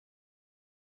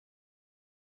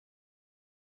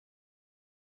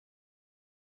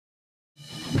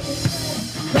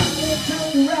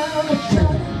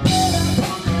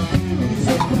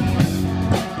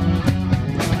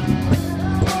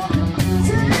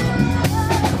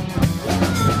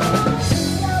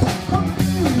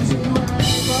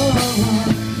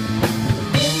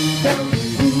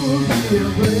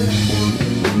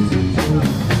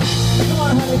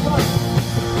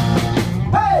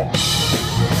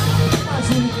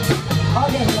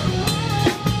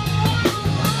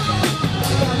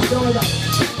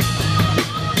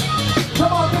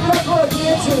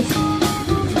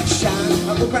Shine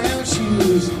up the brown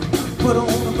shoes, put on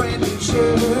a brand new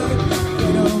shirt,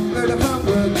 get home early from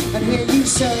work, and hear you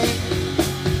say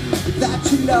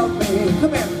that you love me.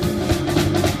 Come here.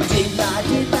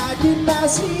 Did I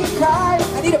see you cry?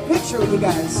 I need a picture of you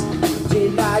guys.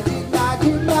 Did I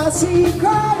see you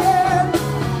crying?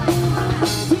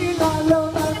 Feel not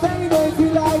alone, my baby,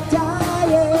 feel like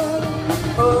dying.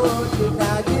 Oh, did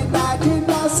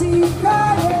I see you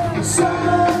crying?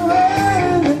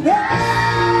 Somewhere in the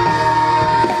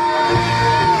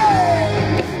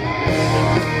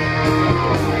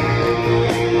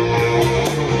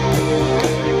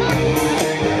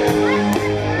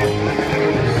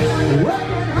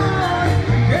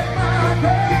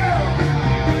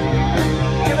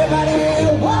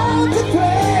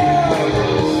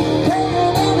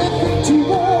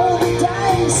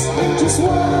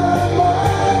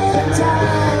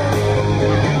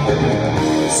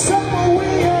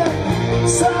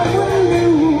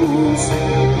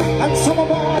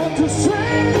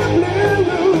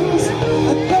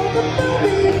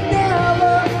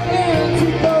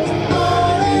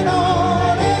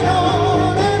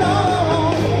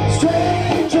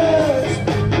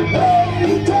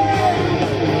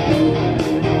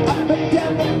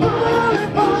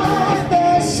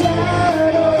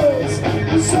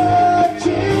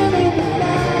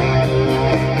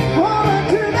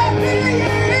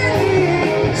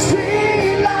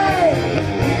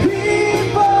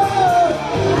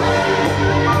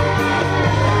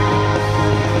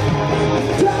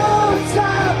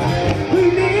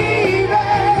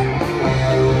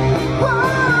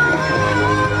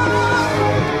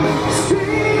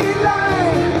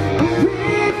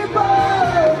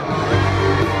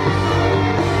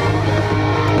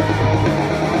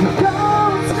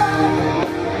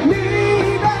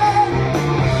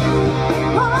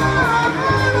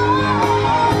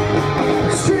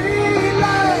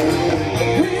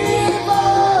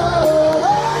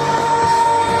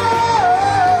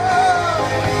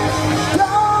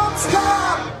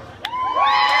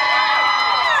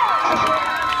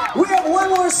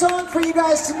song for you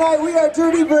guys tonight. We are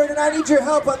Dirty Bird, and I need your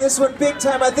help on this one big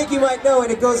time. I think you might know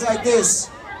it. It goes like this.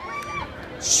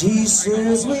 She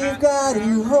says we've got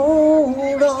to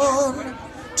hold on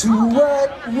to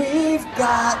what we've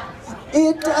got.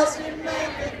 It doesn't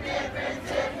make a difference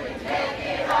if we take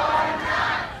it or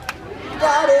not. We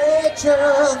got each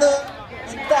other,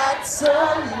 and that's a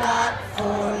lot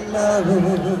for love.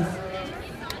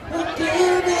 We'll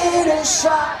give it a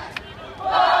shot.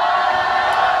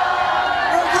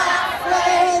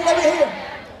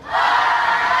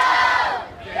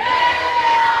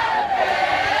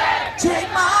 Take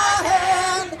my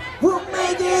hand, we'll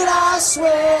make it, I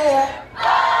swear.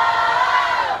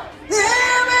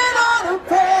 Living on a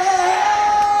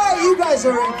prayer. You guys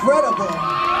are incredible.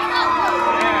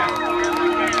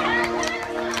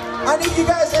 I need you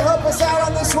guys to help us out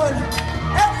on this one.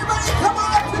 Everybody come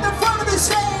on up to the front of the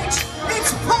stage.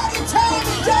 It's party time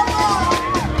in Denver.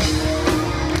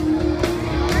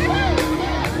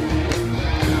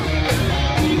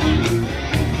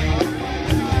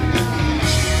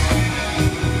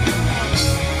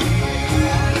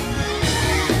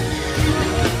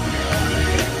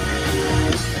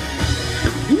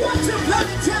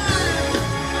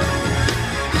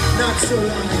 Not so long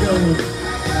ago,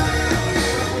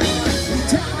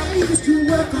 Tom used to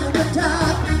work on the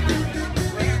dock.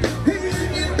 He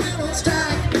went on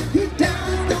strike. He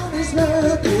down on his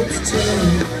luck. It's true.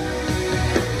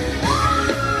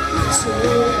 So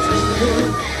true.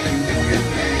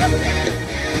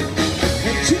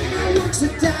 And Gina works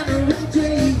at Diner and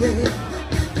Jay,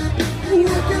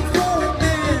 working for a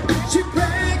man. She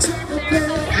brags on the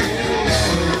bed.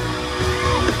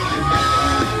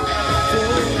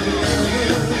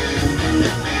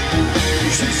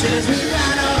 She says we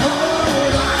gotta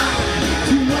hold on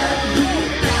to what we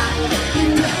got. It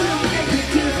doesn't make a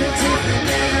difference if we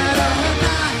get it or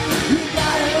not. We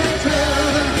got each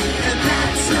other, and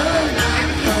that's a lot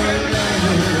for love.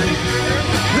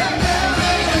 We'll give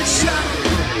it a shot.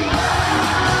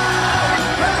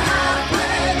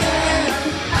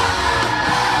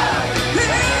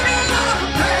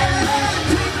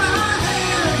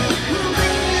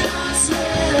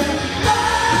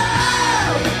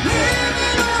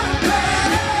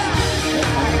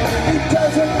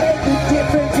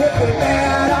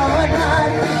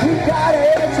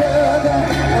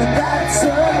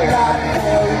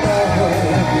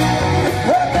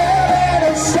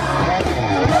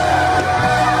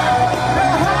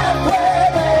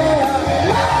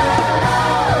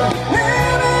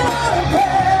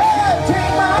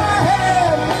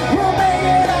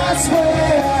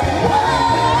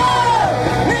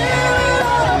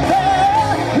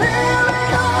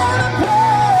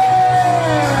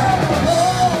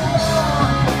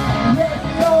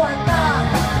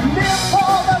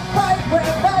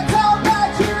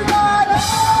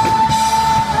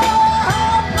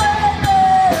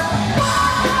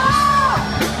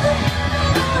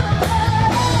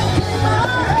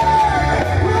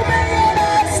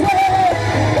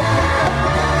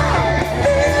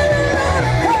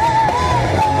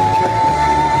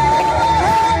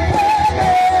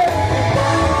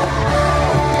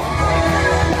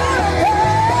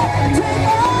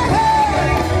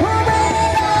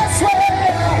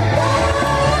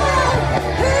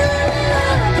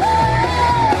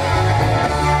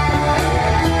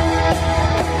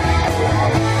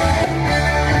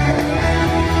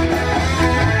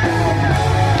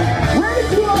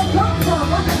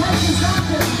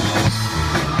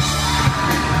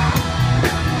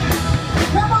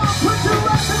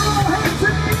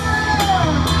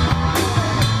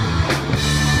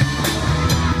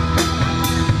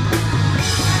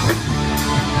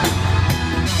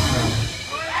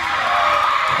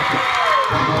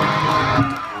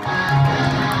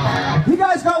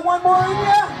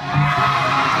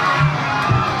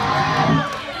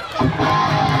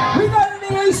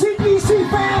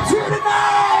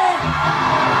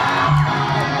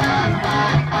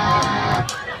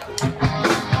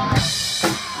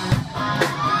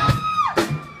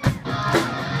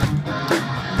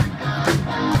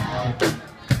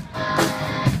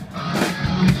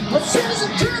 She's a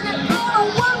ticket on a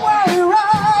one-way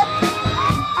ride.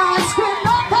 Asking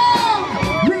nothing,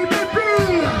 leave me be.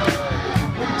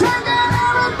 Taking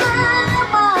everything in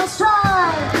my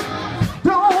stride.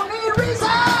 Don't need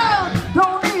reason,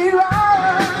 don't need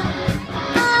rhyme.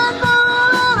 And nothing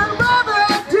I'd rather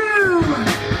do.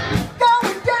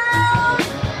 Going down,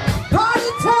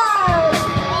 party time.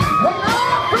 And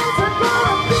all friends are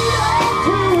gonna be there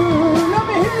too. Let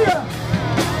me hear you.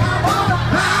 I'm on the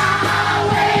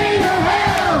highway to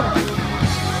hell.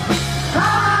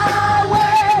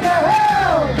 Highway to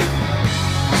hell.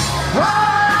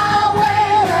 Highway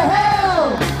to hell.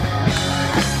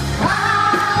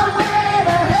 Highway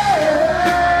to hell.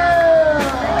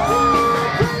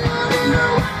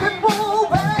 Rock and roll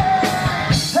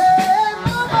band. Hey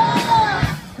mama,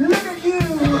 look at you.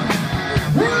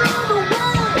 We're on the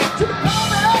way to the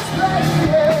promised land.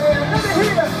 Yeah, let me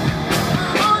hear you.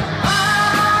 I'm on the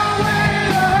highway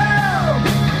to hell.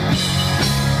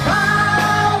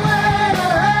 Highway to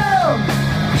hell.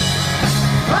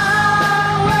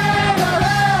 Highway to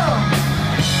hell.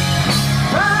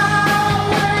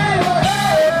 Highway to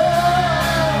hell.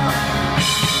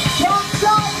 Don't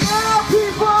stop now,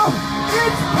 people.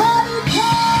 It's party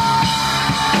time.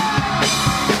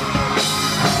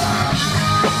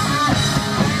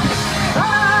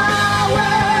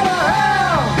 Highway to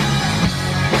hell.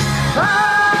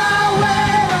 Highway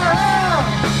to hell.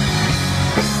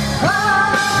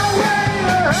 Highway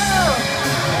to hell.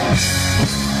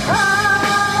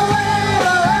 Highway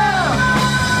to hell.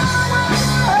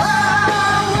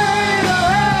 Highway to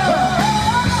hell.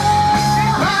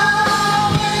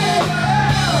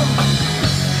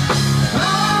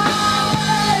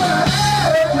 Highway to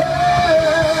hell.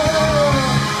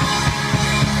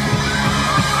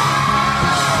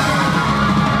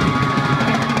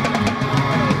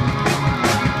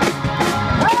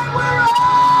 And we're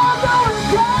all going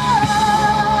down.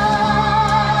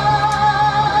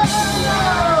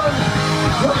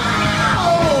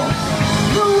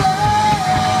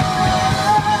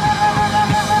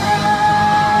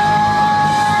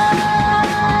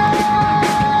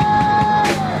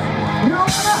 You're on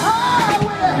the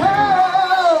highway to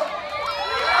hell.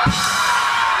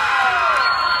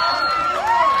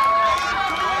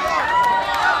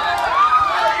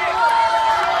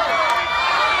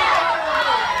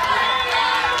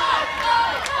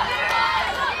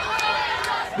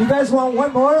 You guys want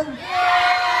one more?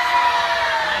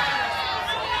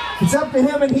 It's up to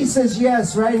him and he says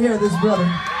yes right here, this brother.